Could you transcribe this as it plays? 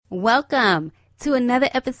Welcome to another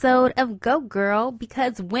episode of Go Girl,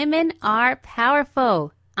 because women are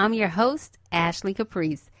powerful. I'm your host, Ashley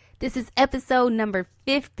Caprice. This is episode number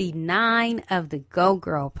 59 of the Go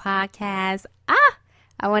Girl podcast.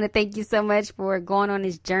 I want to thank you so much for going on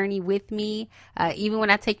this journey with me. Even when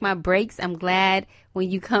I take my breaks, I'm glad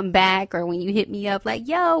when you come back or when you hit me up like,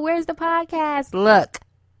 yo, where's the podcast? Look,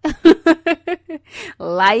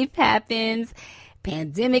 life happens.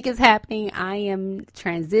 Pandemic is happening. I am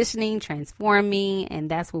transitioning, transforming,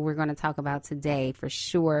 and that's what we're going to talk about today for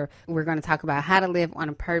sure. We're going to talk about how to live on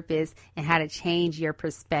a purpose and how to change your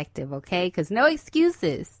perspective, okay? Because no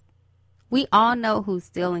excuses. We all know who's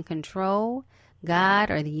still in control.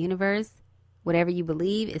 God or the universe, whatever you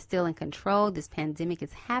believe, is still in control. This pandemic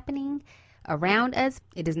is happening around us.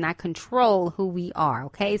 It does not control who we are,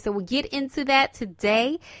 okay? So we'll get into that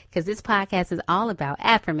today because this podcast is all about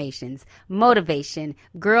affirmations, motivation,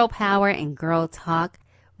 girl power, and girl talk.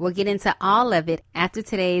 We'll get into all of it after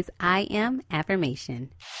today's I Am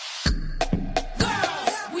Affirmation.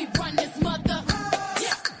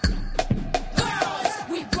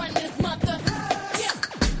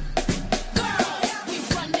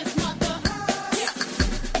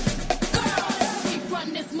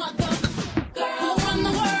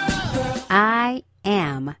 I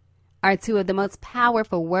am are two of the most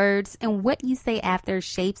powerful words, and what you say after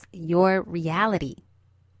shapes your reality.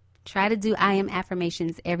 Try to do I am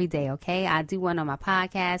affirmations every day, okay? I do one on my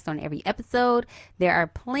podcast on every episode. There are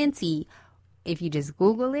plenty. If you just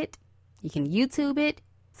Google it, you can YouTube it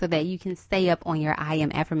so that you can stay up on your I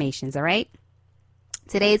am affirmations, all right?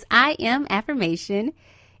 Today's I am affirmation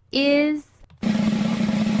is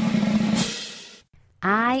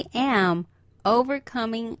I am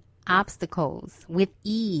overcoming obstacles with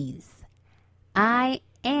ease. I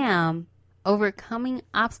am overcoming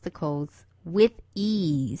obstacles with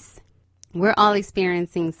ease. We're all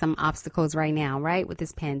experiencing some obstacles right now, right? With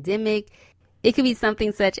this pandemic, it could be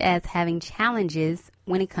something such as having challenges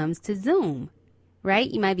when it comes to Zoom, right?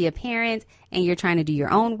 You might be a parent and you're trying to do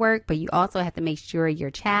your own work, but you also have to make sure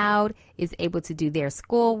your child is able to do their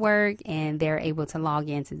schoolwork and they're able to log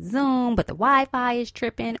into Zoom, but the Wi-Fi is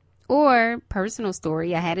tripping. Or personal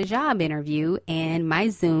story, I had a job interview and my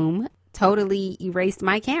Zoom totally erased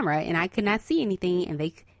my camera and I could not see anything, and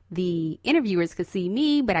the interviewers could see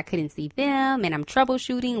me, but I couldn't see them, and I'm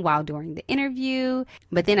troubleshooting while during the interview.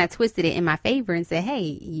 But then I twisted it in my favor and said, hey,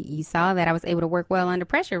 you saw that I was able to work well under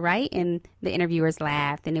pressure, right? And the interviewers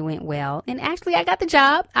laughed and it went well. And actually I got the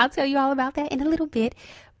job. I'll tell you all about that in a little bit.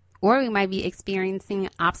 Or we might be experiencing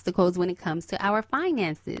obstacles when it comes to our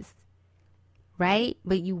finances. Right?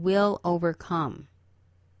 But you will overcome.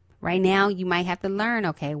 Right now, you might have to learn,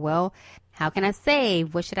 okay, well, how can I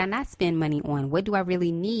save? What should I not spend money on? What do I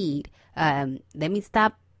really need? Let me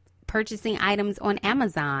stop purchasing items on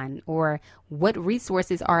Amazon, or what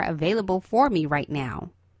resources are available for me right now.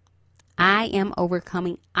 I am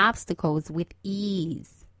overcoming obstacles with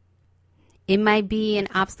ease. It might be an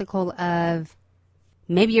obstacle of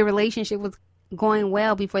maybe your relationship was going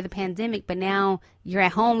well before the pandemic, but now you're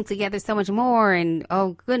at home together so much more, and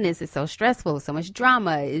oh goodness, it's so stressful, so much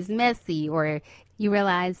drama, it's messy, or you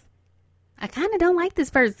realize I kind of don't like this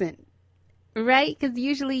person, right? Because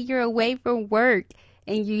usually you're away from work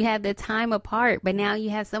and you have the time apart, but now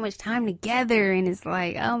you have so much time together and it's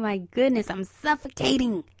like, oh my goodness, I'm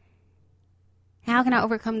suffocating. How can I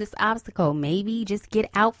overcome this obstacle? Maybe just get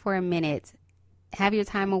out for a minute, have your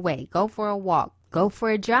time away, go for a walk, go for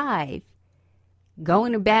a drive. Go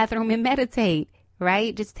in the bathroom and meditate,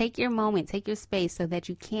 right? Just take your moment, take your space so that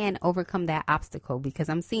you can overcome that obstacle, because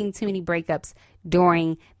I'm seeing too many breakups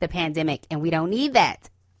during the pandemic and we don't need that.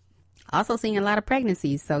 Also seeing a lot of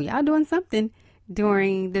pregnancies. So y'all doing something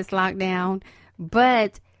during this lockdown.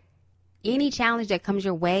 But any challenge that comes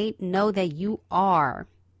your way, know that you are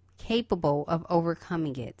capable of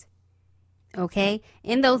overcoming it. Okay?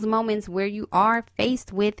 In those moments where you are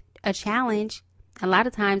faced with a challenge, a lot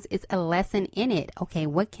of times it's a lesson in it. Okay,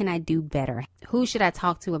 what can I do better? Who should I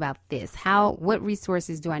talk to about this? What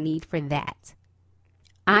resources do I need for that?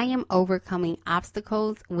 I am overcoming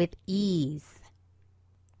obstacles with ease.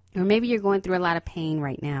 Or maybe you're going through a lot of pain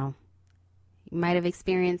right now. You might have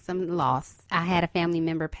experienced some loss. I had a family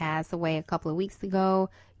member pass away a couple of weeks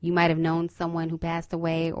ago. You might have known someone who passed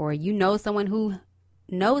away, or you know someone who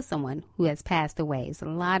knows someone who has passed away. It's a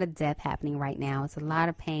lot of death happening right now. It's a lot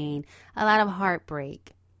of pain, a lot of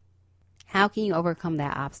heartbreak. How can you overcome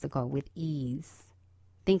that obstacle with ease?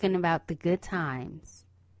 Thinking about the good times,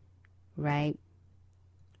 right?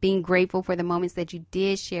 Being grateful for the moments that you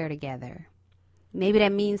did share together. Maybe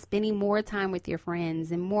that means spending more time with your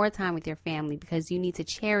friends and more time with your family, because you need to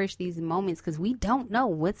cherish these moments, because we don't know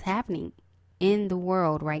what's happening in the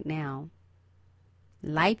world right now.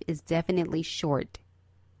 Life is definitely short.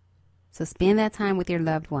 So spend that time with your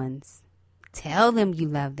loved ones. Tell them you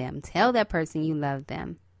love them. Tell that person you love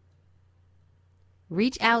them.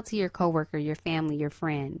 Reach out to your coworker, your family, your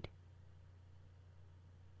friend.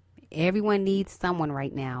 Everyone needs someone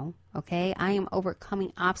right now, okay? I am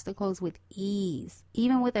overcoming obstacles with ease,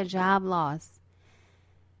 even with a job loss.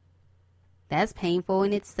 That's painful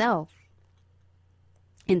in itself.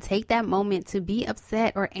 And take that moment to be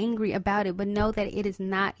upset or angry about it, but know that it is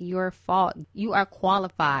not your fault. You are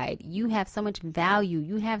qualified. You have so much value.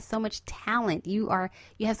 You have so much talent. You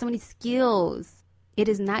have so many skills. It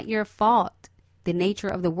is not your fault, the nature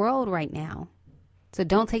of the world right now. So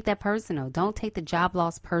don't take that personal. Don't take the job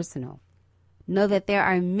loss personal. Know that there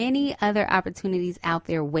are many other opportunities out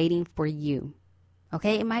there waiting for you.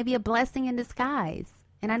 Okay? It might be a blessing in disguise.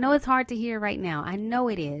 And I know it's hard to hear right now. I know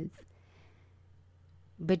it is.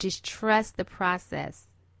 But just trust the process.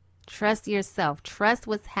 Trust yourself. Trust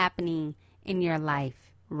what's happening in your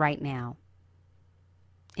life right now.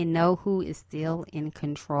 And know who is still in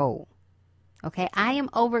control. Okay, I am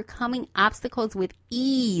overcoming obstacles with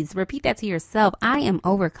ease. Repeat that to yourself. I am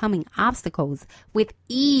overcoming obstacles with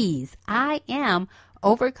ease. I am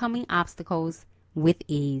overcoming obstacles with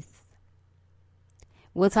ease.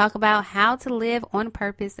 We'll talk about how to live on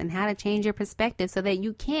purpose and how to change your perspective so that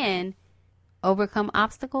you can overcome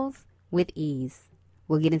obstacles with ease.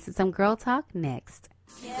 We'll get into some girl talk next.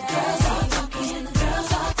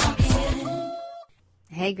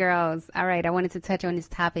 Hey girls. All right. I wanted to touch on this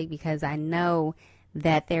topic because I know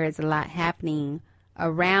that there is a lot happening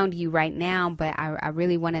around you right now, but I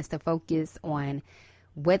really want us to focus on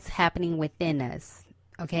what's happening within us.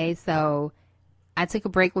 Okay. So I took a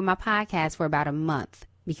break with my podcast for about a month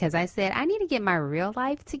because I said, I need to get my real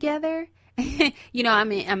life together. You know,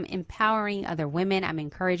 I'm empowering other women. I'm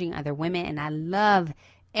encouraging other women, and I love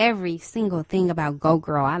every single thing about Go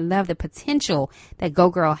Girl. I love the potential that Go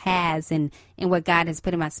Girl has and what God has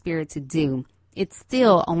put in my spirit to do. It's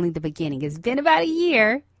still only the beginning. It's been about a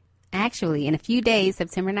year. Actually, in a few days,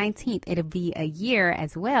 September 19th, it'll be a year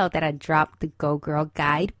as well that I dropped the Go Girl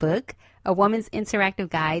Guidebook, a woman's interactive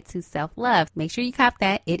guide to self-love. Make sure you cop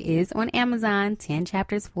that. It is on Amazon, 10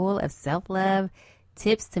 chapters full of self-love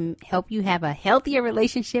tips to help you have a healthier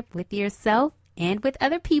relationship with yourself and with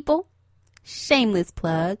other people. Shameless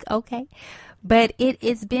plug, okay? But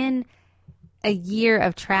it's been a year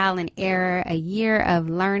of trial and error, a year of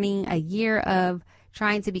learning, a year of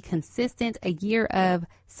trying to be consistent, a year of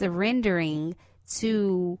surrendering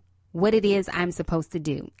to what it is I'm supposed to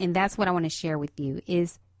do. And that's what I want to share with you,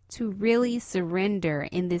 is to really surrender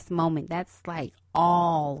in this moment. That's like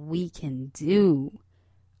all we can do,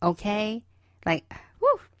 okay? Like,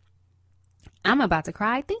 whew, I'm about to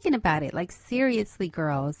cry thinking about it. Like, seriously,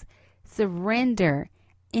 girls, surrender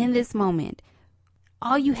in this moment.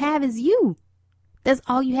 All you have is you. That's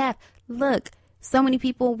all you have. Look, so many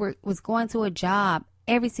people was going to a job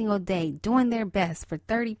every single day, doing their best for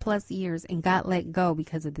 30 plus years and got let go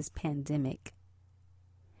because of this pandemic.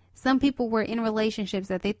 Some people were in relationships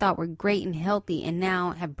that they thought were great and healthy and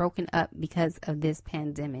now have broken up because of this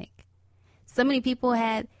pandemic. So many people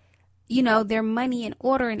had, you know, their money in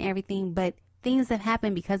order and everything, but things have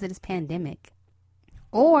happened because of this pandemic.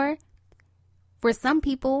 Or for some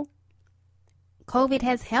people, COVID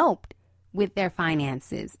has helped with their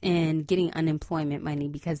finances and getting unemployment money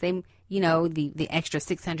because they, you know, the extra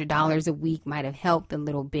 $600 a week might have helped a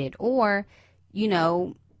little bit. Or, you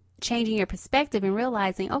know, changing your perspective and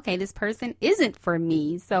realizing, okay, this person isn't for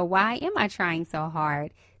me. So why am I trying so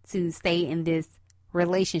hard to stay in this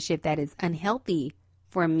relationship that is unhealthy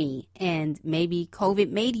for me? And maybe COVID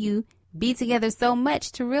made you be together so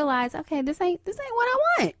much to realize, okay, this ain't what I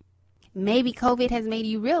want. Maybe COVID has made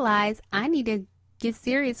you realize I need to get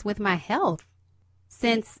serious with my health.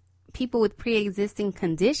 Since people with pre-existing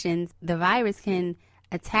conditions, the virus can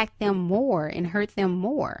attack them more and hurt them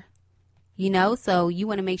more. You know, so you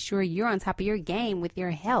want to make sure you're on top of your game with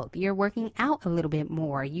your health. You're working out a little bit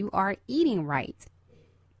more. You are eating right.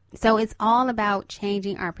 So it's all about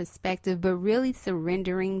changing our perspective, but really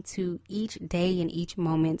surrendering to each day and each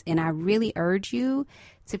moment. And I really urge you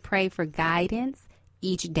to pray for guidance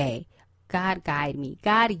each day. God, guide me.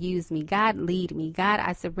 God, use me. God, lead me. God,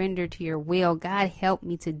 I surrender to your will. God, help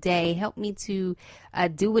me today. Help me to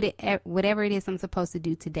do whatever it is I'm supposed to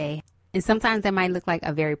do today. And sometimes that might look like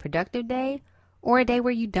a very productive day or a day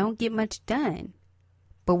where you don't get much done.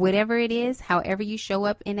 But whatever it is, however you show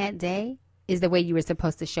up in that day is the way you were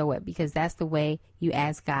supposed to show up, because that's the way you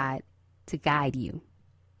ask God to guide you.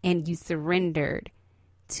 And you surrendered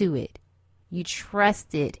to it. You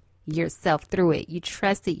trusted yourself through it. You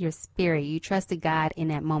trusted your spirit. You trusted God in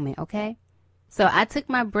that moment, okay? So I took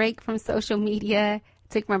my break from social media,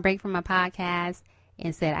 took my break from my podcast,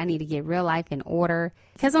 and said I need to get real life in order.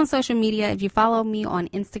 Because on social media, if you follow me on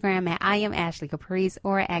Instagram at I am Ashley Caprice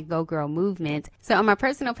or at Go Girl Movement. So on my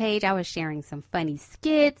personal page, I was sharing some funny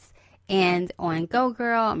skits. And on Go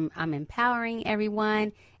Girl, I'm empowering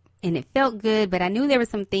everyone. And it felt good, but I knew there were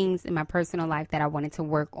some things in my personal life that I wanted to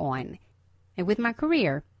work on. And with my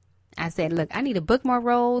career, I said, look, I need to book more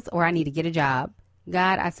roles or I need to get a job.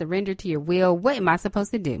 God, I surrender to your will. What am I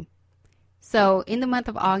supposed to do? So in the month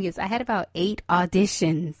of August, I had about 8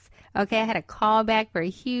 auditions. Okay, I had a callback for a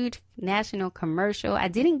huge national commercial. I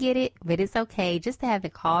didn't get it, but it's okay just to have the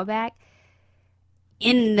callback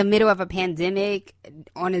in the middle of a pandemic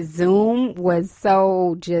on a Zoom was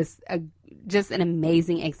so just an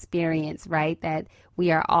amazing experience, right? That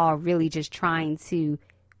we are all really just trying to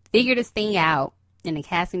figure this thing out. And the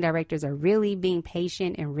casting directors are really being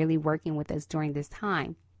patient and really working with us during this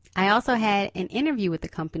time. I also had an interview with the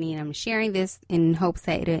company, and I'm sharing this in hopes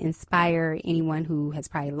that it'll inspire anyone who has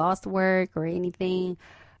probably lost work or anything,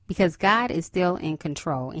 because God is still in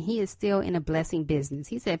control and he is still in a blessing business.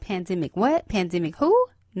 He said, pandemic, what? Pandemic who?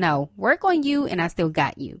 No, work on you and I still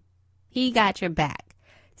got you. He got your back.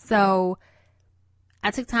 So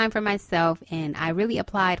I took time for myself and I really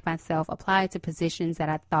applied to positions that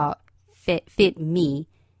I thought fit me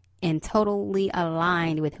and totally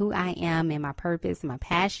aligned with who I am and my purpose, my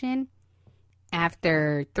passion.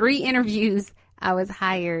 After 3 interviews, I was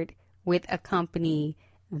hired with a company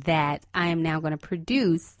that I am now going to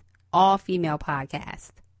produce all-female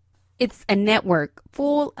podcasts. It's a network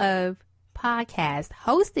full of podcasts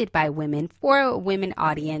hosted by women for a women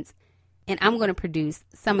audience, and I'm going to produce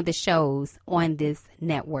some of the shows on this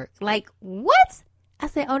network. Like, what? I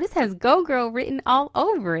said, oh, this has Go Girl written all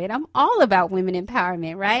over it. I'm all about women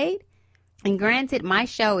empowerment, right? And granted, my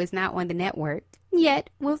show is not on the network yet.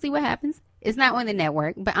 We'll see what happens. It's not on the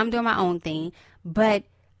network, but I'm doing my own thing. But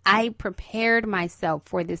I prepared myself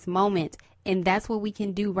for this moment. And that's what we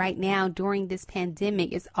can do right now during this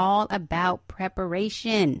pandemic. It's all about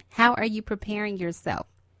preparation. How are you preparing yourself?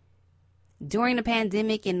 During the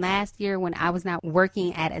pandemic and last year when I was not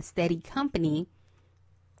working at a steady company,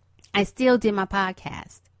 I still did my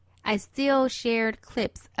podcast. I still shared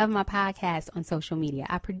clips of my podcast on social media.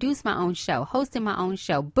 I produced my own show, hosted my own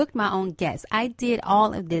show, booked my own guests. I did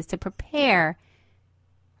all of this to prepare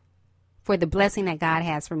for the blessing that God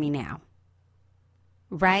has for me now.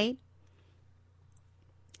 Right?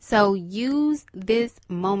 So use this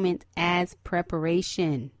moment as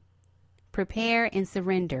preparation. Prepare and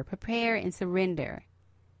surrender. Prepare and surrender.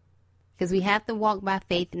 Because we have to walk by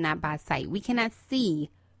faith and not by sight. We cannot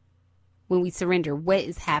see when we surrender what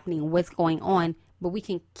is happening, what's going on, but we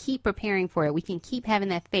can keep preparing for it. We can keep having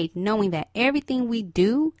that faith, knowing that everything we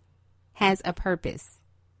do has a purpose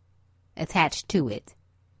attached to it.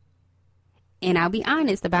 And I'll be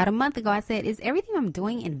honest, about a month ago, I said, is everything I'm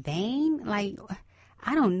doing in vain? Like,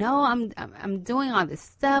 I don't know. I'm doing all this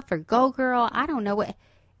stuff for Go Girl. I don't know what.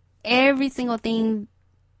 Every single thing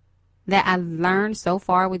that I learned so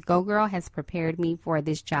far with Go Girl has prepared me for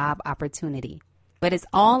this job opportunity. But it's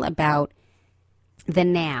all about the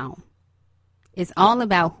now. It's all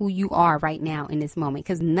about who you are right now in this moment,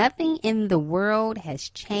 because nothing in the world has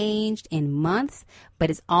changed in months,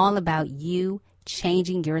 but it's all about you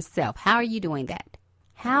changing yourself. How are you doing that?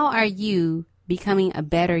 How are you becoming a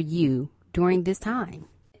better you during this time?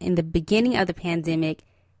 In the beginning of the pandemic,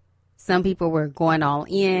 some people were going all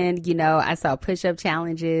in. You know, I saw push-up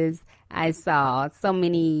challenges. I saw so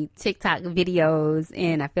many TikTok videos,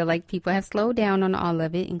 and I feel like people have slowed down on all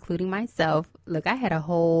of it, including myself. Look, I had a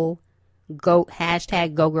whole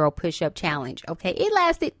hashtag Go Girl push-up challenge. Okay, it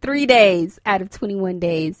lasted 3 days out of 21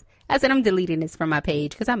 days. I said, I'm deleting this from my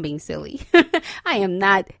page because I'm being silly. I am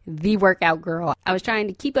not the workout girl. I was trying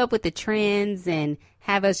to keep up with the trends and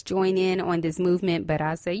have us join in on this movement. But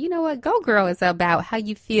I said, you know what? Go Girl is about how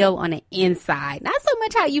you feel on the inside. Not so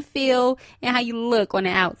much how you feel and how you look on the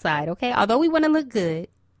outside. Okay. Although we want to look good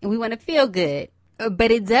and we want to feel good, but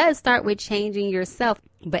it does start with changing yourself.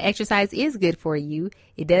 But exercise is good for you.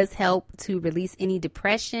 It does help to release any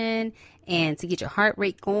depression and to get your heart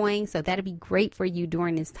rate going. So that'll be great for you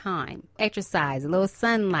during this time. Exercise, a little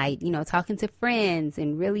sunlight, talking to friends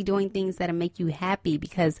and really doing things that'll make you happy,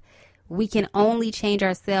 because we can only change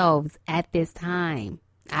ourselves at this time.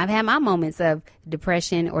 I've had my moments of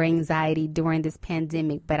depression or anxiety during this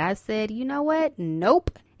pandemic, but I said, you know what?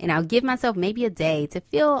 Nope. And I'll give myself maybe a day to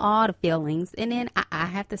feel all the feelings, and then I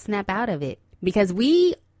have to snap out of it, because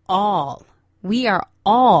we we are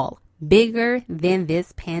all bigger than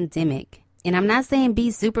this pandemic. And I'm not saying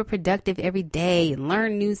be super productive every day and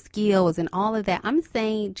learn new skills and all of that. I'm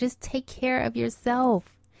saying just take care of yourself.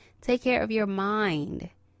 Take care of your mind,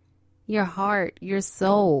 your heart, your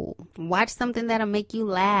soul. Watch something that'll make you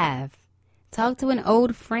laugh. Talk to an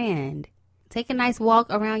old friend. Take a nice walk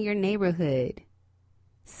around your neighborhood.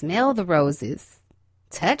 Smell the roses.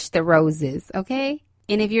 Touch the roses, okay?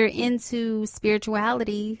 And if you're into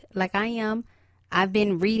spirituality like I am, I've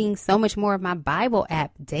been reading so much more of my Bible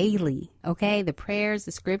app daily, okay? The prayers,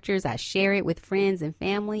 the scriptures, I share it with friends and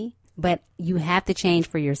family. But you have to change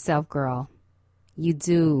for yourself, girl. You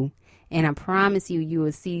do. And I promise you, you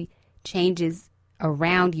will see changes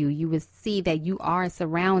around you. You will see that you are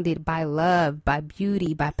surrounded by love, by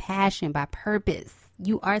beauty, by passion, by purpose.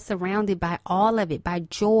 You are surrounded by all of it, by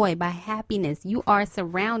joy, by happiness. You are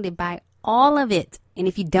surrounded by all of it. And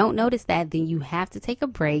if you don't notice that, then you have to take a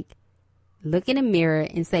break, look in a mirror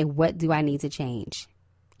and say, what do I need to change?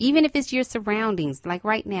 Even if it's your surroundings. Like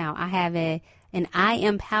right now, I have an I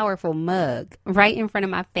Am Powerful mug right in front of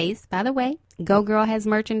my face. By the way, Go Girl has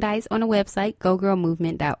merchandise on the website,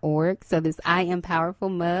 gogirlmovement.org. So this I Am Powerful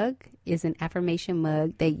mug is an affirmation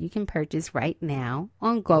mug that you can purchase right now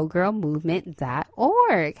on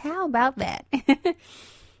gogirlmovement.org. How about that?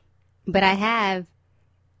 But I have,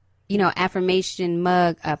 affirmation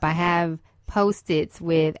mug up. I have Post-its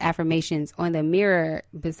with affirmations on the mirror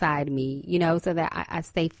beside me, so that I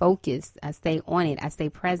stay focused. I stay on it. I stay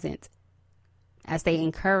present. I stay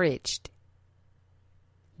encouraged.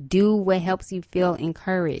 Do what helps you feel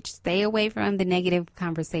encouraged. Stay away from the negative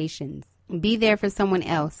conversations. Be there for someone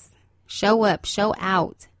else. Show up, show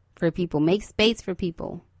out for people. Make space for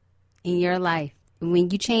people in your life. When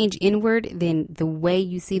you change inward, then the way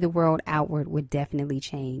you see the world outward would definitely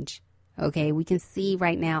change. Okay, we can see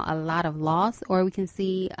right now a lot of loss, or we can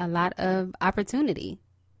see a lot of opportunity.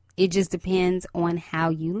 It just depends on how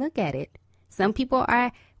you look at it. Some people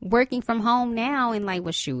are working from home now and like,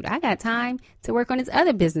 well, shoot, I got time to work on this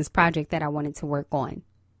other business project that I wanted to work on.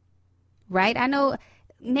 Right? I know,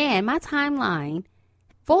 man, my timeline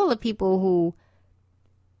full of people who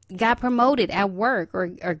got promoted at work or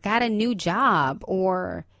got a new job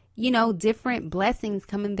or, different blessings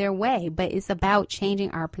coming their way. But it's about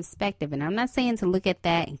changing our perspective. And I'm not saying to look at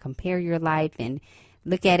that and compare your life and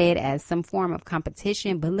look at it as some form of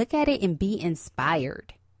competition, but look at it and be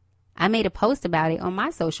inspired. I made a post about it on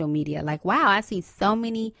my social media. Like, wow, I see so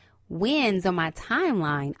many wins on my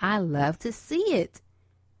timeline. I love to see it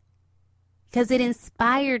because it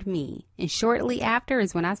inspired me. And shortly after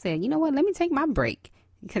is when I said, you know what, let me take my break.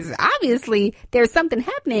 Because obviously there's something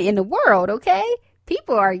happening in the world, okay?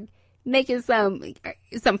 People are making some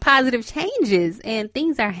positive changes and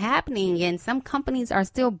things are happening and some companies are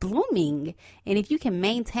still blooming. And if you can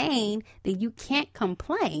maintain, then you can't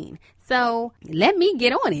complain. So let me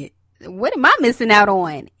get on it. What am I missing out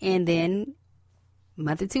on? And then a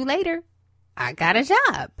month or two later, I got a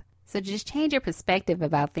job. So just change your perspective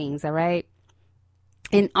about things, all right?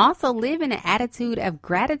 And also live in an attitude of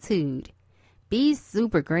gratitude. Be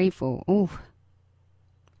super grateful. Ooh.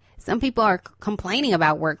 Some people are complaining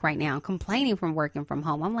about work right now, complaining from working from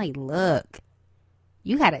home. I'm like, look,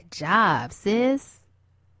 you got a job, sis.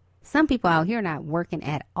 Some people out here not working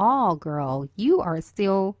at all, girl. You are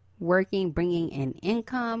still working, bringing in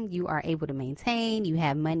income. You are able to maintain. You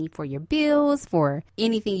have money for your bills, for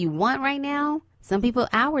anything you want right now. Some people,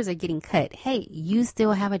 hours are getting cut. Hey, you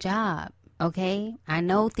still have a job. Okay, I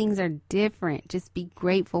know things are different. Just be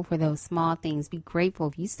grateful for those small things. Be grateful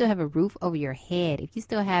if you still have a roof over your head, if you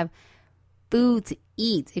still have food to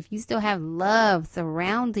eat, if you still have love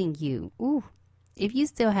surrounding you. Ooh, if you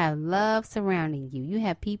still have love surrounding you, you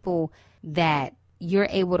have people that you're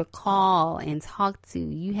able to call and talk to.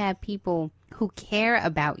 You have people who care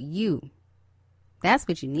about you. That's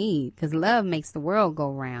what you need, because love makes the world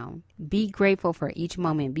go round. Be grateful for each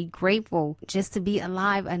moment. Be grateful just to be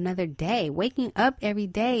alive another day. Waking up every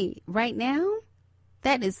day right now,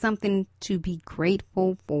 that is something to be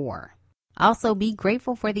grateful for. Also, be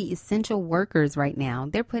grateful for the essential workers right now.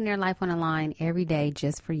 They're putting their life on the line every day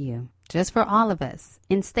just for you, just for all of us.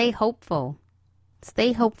 And stay hopeful.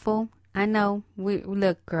 Stay hopeful. I know.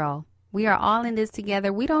 Look, girl, we are all in this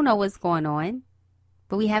together. We don't know what's going on.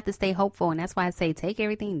 But we have to stay hopeful, and that's why I say take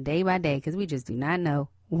everything day by day, because we just do not know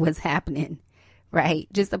what's happening, right?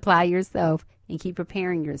 Just apply yourself and keep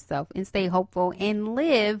preparing yourself and stay hopeful and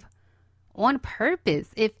live on purpose.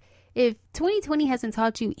 If 2020 hasn't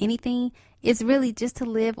taught you anything, it's really just to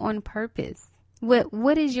live on purpose.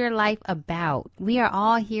 What is your life about? We are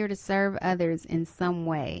all here to serve others in some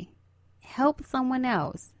way. Help someone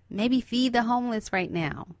else. Maybe feed the homeless right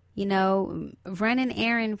now. run an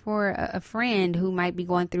errand for a friend who might be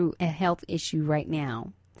going through a health issue right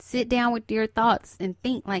now. Sit down with your thoughts and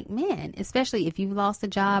think like, man, especially if you've lost a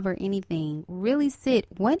job or anything, really sit,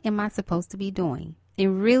 what am I supposed to be doing?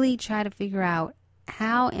 And really try to figure out,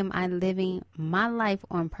 how am I living my life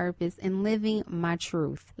on purpose and living my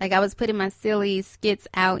truth? Like, I was putting my silly skits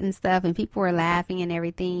out and stuff and people were laughing and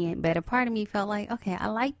everything. But a part of me felt like, okay, I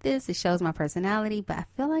like this. It shows my personality, but I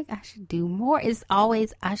feel like I should do more. It's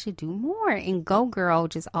always, I should do more. And Go Girl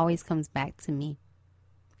just always comes back to me.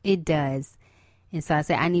 It does. And so I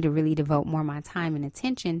said, I need to really devote more of my time and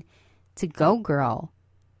attention to Go Girl,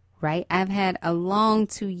 right? I've had a long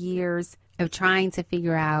 2 years of trying to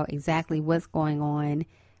figure out exactly what's going on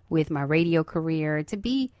with my radio career. To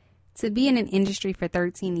be in an industry for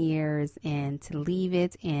 13 years and to leave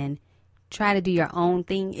it and try to do your own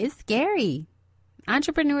thing is scary.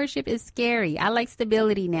 Entrepreneurship is scary. I like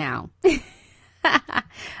stability now.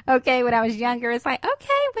 Okay, when I was younger, it's like, okay,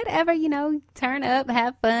 whatever, turn up,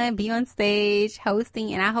 have fun, be on stage,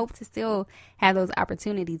 hosting. And I hope to still have those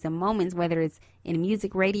opportunities and moments, whether it's in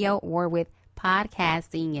music, radio, or with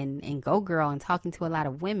podcasting and Go Girl and talking to a lot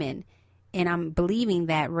of women. And I'm believing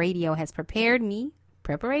that radio has prepared me,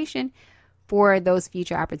 preparation, for those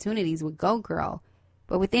future opportunities with Go Girl.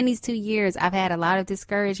 But within these 2 years, I've had a lot of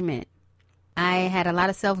discouragement. I had a lot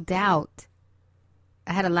of self-doubt.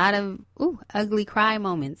 I had a lot of ugly cry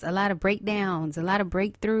moments, a lot of breakdowns, a lot of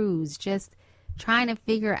breakthroughs, just trying to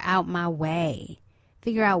figure out my way.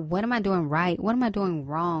 Figure out, what am I doing right? What am I doing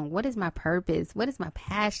wrong? What is my purpose? What is my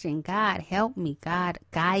passion? God, help me. God,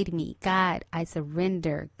 guide me. God, I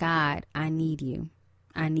surrender. God, I need you.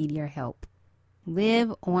 I need your help.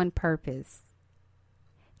 Live on purpose.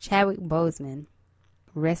 Chadwick Boseman,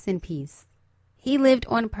 rest in peace. He lived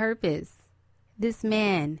on purpose. This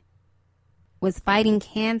man was fighting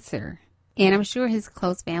cancer, and I'm sure his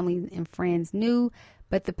close family and friends knew,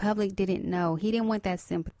 but the public didn't know. He didn't want that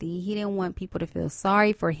sympathy. He didn't want people to feel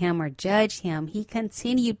sorry for him or judge him. He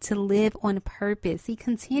continued to live on purpose. He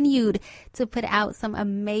continued to put out some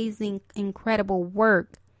amazing, incredible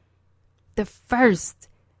work. The first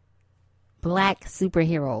Black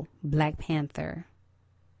superhero, Black Panther.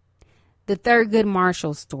 The Thurgood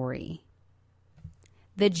Marshall story.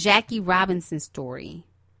 The Jackie Robinson story.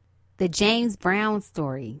 The James Brown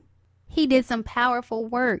story. He did some powerful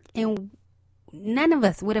work, and none of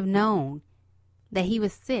us would have known that he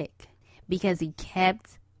was sick because he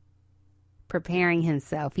kept preparing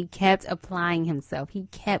himself. He kept applying himself. He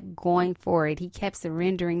kept going for it. He kept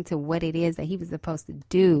surrendering to what it is that he was supposed to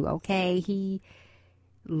do. Okay. He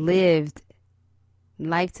lived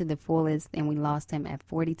life to the fullest, and we lost him at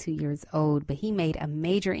 42 years old, but he made a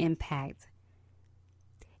major impact.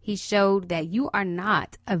 He showed that you are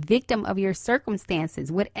not a victim of your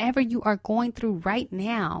circumstances. Whatever you are going through right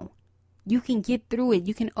now, you can get through it.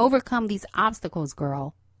 You can overcome these obstacles,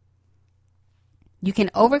 girl. You can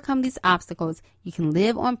overcome these obstacles. You can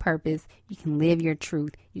live on purpose. You can live your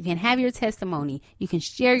truth. You can have your testimony. You can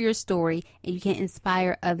share your story, and you can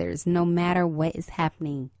inspire others no matter what is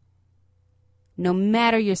happening, no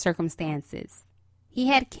matter your circumstances. He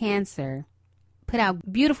had cancer, put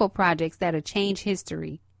out beautiful projects that'll change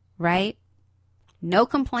history, right? No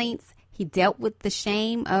complaints. He dealt with the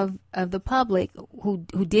shame of the public who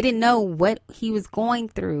didn't know what he was going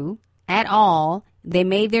through at all. They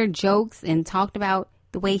made their jokes and talked about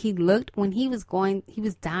the way he looked when he was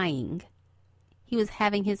dying. He was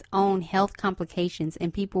having his own health complications,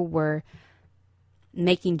 and people were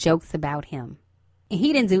making jokes about him. And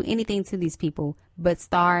he didn't do anything to these people but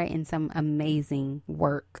star in some amazing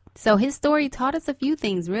work. So his story taught us a few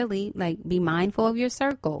things, really, like be mindful of your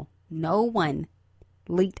circle. No one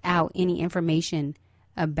leaked out any information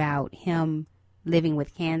about him living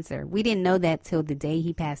with cancer. We didn't know that till the day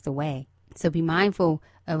he passed away. So be mindful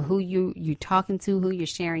of who you're talking to, who you're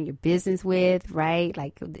sharing your business with, right?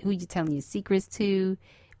 Like who you're telling your secrets to.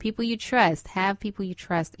 People you trust. Have people you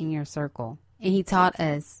trust in your circle. And he taught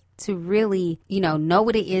us to really, know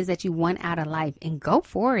what it is that you want out of life and go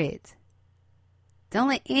for it. Don't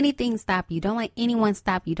let anything stop you. Don't let anyone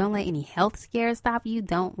stop you. Don't let any health scares stop you.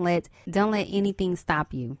 Don't let anything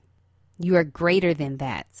stop you. You are greater than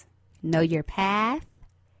that. Know your path.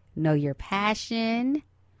 Know your passion.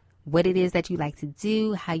 What it is that you like to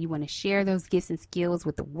do. How you want to share those gifts and skills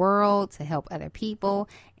with the world to help other people.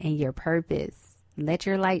 And your purpose. Let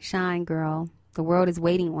your light shine, girl. The world is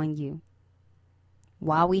waiting on you.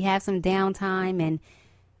 While we have some downtime and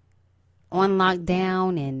on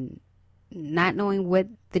lockdown and not knowing what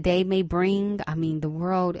the day may bring, the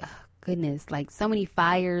world, goodness, like so many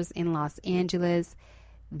fires in Los Angeles.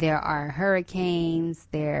 There are hurricanes.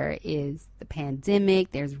 There is the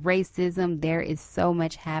pandemic. There's racism. There is so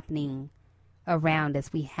much happening around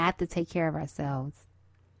us. We have to take care of ourselves.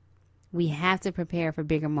 We have to prepare for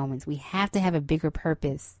bigger moments. We have to have a bigger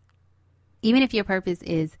purpose. Even if your purpose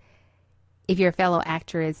is, if you're a fellow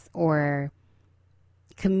actress or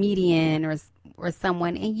comedian or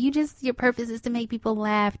someone, and your purpose is to make people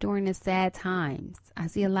laugh during the sad times. I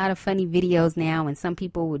see a lot of funny videos now, and some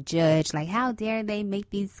people would judge, like, how dare they make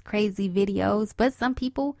these crazy videos? But some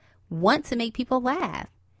people want to make people laugh,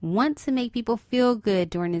 want to make people feel good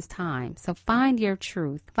during this time. So find your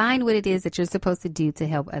truth. Find what it is that you're supposed to do to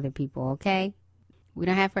help other people, okay? We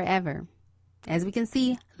don't have forever. As we can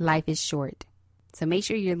see, life is short. So make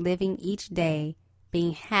sure you're living each day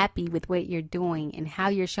being happy with what you're doing and how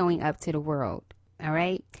you're showing up to the world. All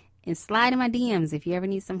right? And slide in my DMs if you ever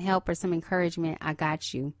need some help or some encouragement. I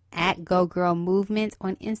got you. At Go Girl Movement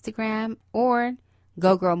on Instagram, or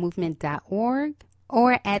gogirlmovement.org,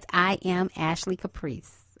 or at I am Ashley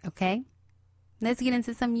Caprice. Okay? Let's get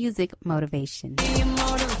into some music motivation.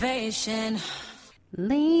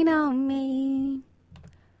 Lean on me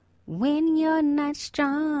when you're not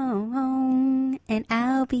strong, and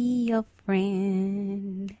I'll be your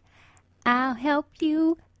friend. I'll help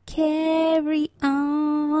you carry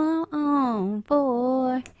on,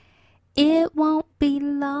 for it won't be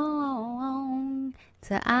long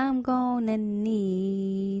till I'm gonna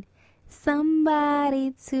need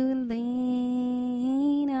somebody to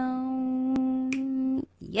lean on.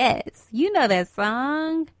 Yes, you know that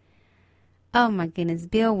song. Oh my goodness,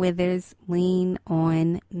 Bill Withers, Lean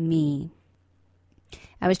on Me.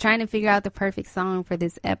 I was trying to figure out the perfect song for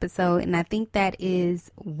this episode, and I think that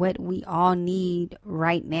is what we all need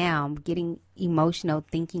right now. I'm getting emotional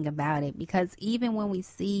thinking about it, because even when we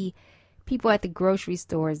see people at the grocery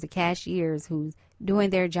stores, the cashiers who's doing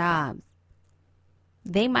their jobs,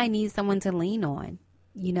 they might need someone to lean on.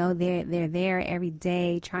 You know, they're there every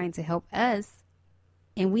day trying to help us,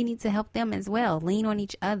 and we need to help them as well. Lean on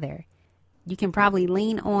each other. You can probably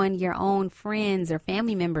lean on your own friends or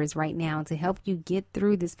family members right now to help you get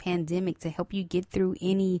through this pandemic, to help you get through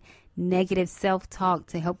any negative self-talk,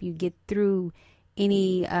 to help you get through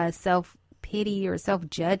any self-pity or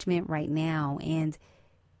self-judgment right now. And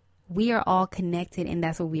we are all connected, and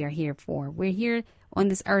that's what we are here for. We're here on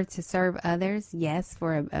this earth to serve others, yes,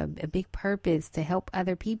 for a big purpose, to help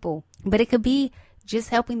other people. But it could be just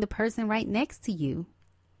helping the person right next to you.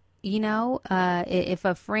 You know, if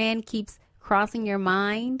a friend keeps crossing your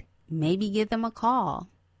mind, maybe give them a call.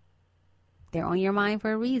 They're on your mind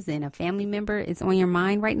for a reason. A family member is on your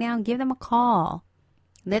mind right now. Give them a call.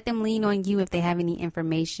 Let them lean on you if they have any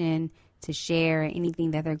information to share,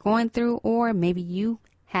 anything that they're going through, or maybe you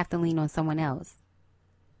have to lean on someone else,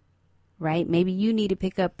 right? Maybe you need to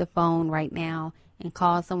pick up the phone right now and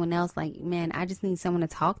call someone else, like, man, I just need someone to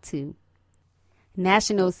talk to.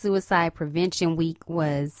 National Suicide Prevention Week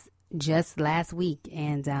was just last week,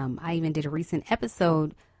 and I even did a recent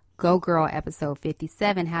episode, Go Girl episode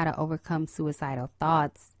 57, How to Overcome Suicidal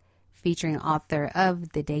Thoughts, featuring author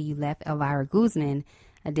of The Day You Left, Elvira Guzman.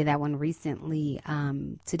 I did that one recently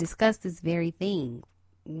to discuss this very thing.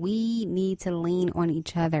 We need to lean on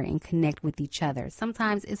each other and connect with each other.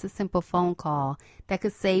 Sometimes it's a simple phone call that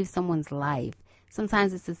could save someone's life.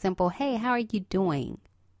 Sometimes it's a simple, hey, how are you doing?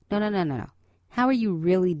 No. How are you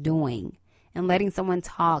really doing? And letting someone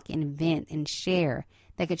talk and vent and share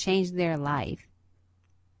that could change their life.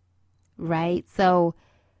 Right? So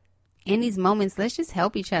in these moments, let's just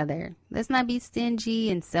help each other. Let's not be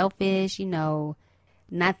stingy and selfish, you know,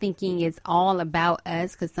 not thinking it's all about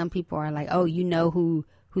us, because some people are like, oh, you know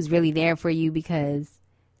who's really there for you because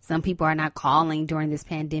some people are not calling during this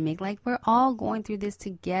pandemic. Like, we're all going through this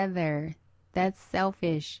together. That's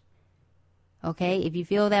selfish. Okay, if you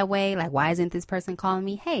feel that way, like, why isn't this person calling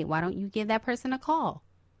me? Hey, why don't you give that person a call?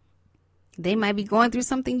 They might be going through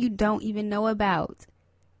something you don't even know about.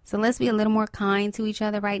 So let's be a little more kind to each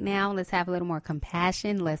other right now. Let's have a little more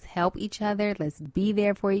compassion. Let's help each other. Let's be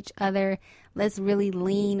there for each other. Let's really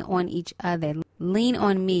lean on each other. Lean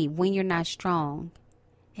on me when you're not strong,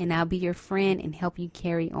 and I'll be your friend and help you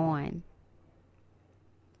carry on.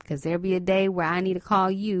 Because there'll be a day where I need to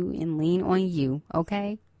call you and lean on you,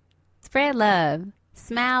 okay? Spread love.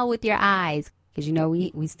 Smile with your eyes. Because, you know,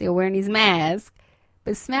 we still wearing these masks.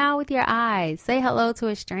 But smile with your eyes. Say hello to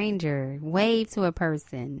a stranger. Wave to a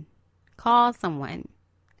person. Call someone.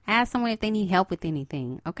 Ask someone if they need help with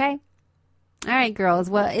anything. Okay? All right, girls.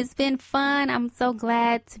 Well, it's been fun. I'm so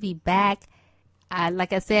glad to be back.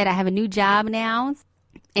 Like I said, I have a new job now.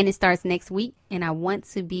 And it starts next week. And I want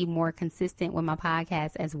to be more consistent with my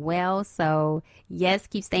podcast as well. So, yes,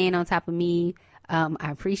 keep staying on top of me.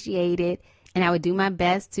 I appreciate it. And I would do my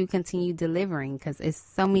best to continue delivering because it's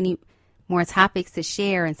so many more topics to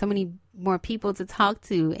share and so many more people to talk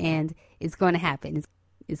to. And it's going to happen.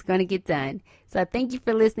 It's going to get done. So thank you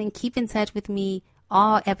for listening. Keep in touch with me.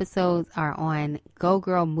 All episodes are on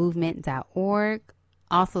gogirlmovement.org,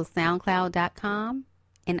 also soundcloud.com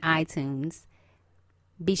and iTunes.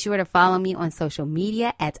 Be sure to follow me on social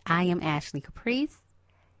media at I am Ashley Caprice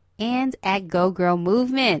and at Go Girl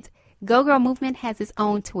Movement. Go Girl Movement has its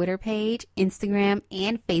own Twitter page, Instagram,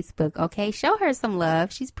 and Facebook, okay? Show her some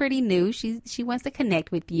love. She's pretty new. She wants to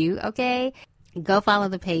connect with you, okay? Go follow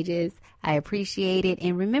the pages. I appreciate it.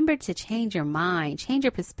 And remember to change your mind, change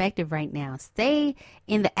your perspective right now. Stay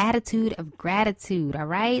in the attitude of gratitude, all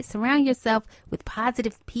right? Surround yourself with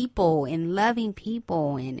positive people and loving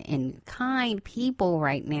people and kind people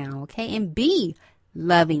right now, okay? And be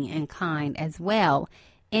loving and kind as well.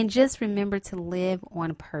 And just remember to live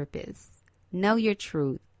on purpose. Know your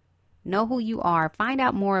truth. Know who you are. Find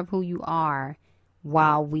out more of who you are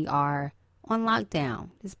while we are on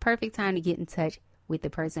lockdown. It's perfect time to get in touch with the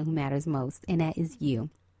person who matters most, and that is you.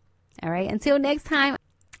 All right. Until next time,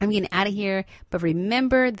 I'm getting out of here. But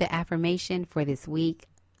remember the affirmation for this week.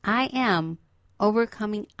 I am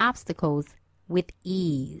overcoming obstacles with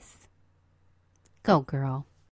ease. Go, girl.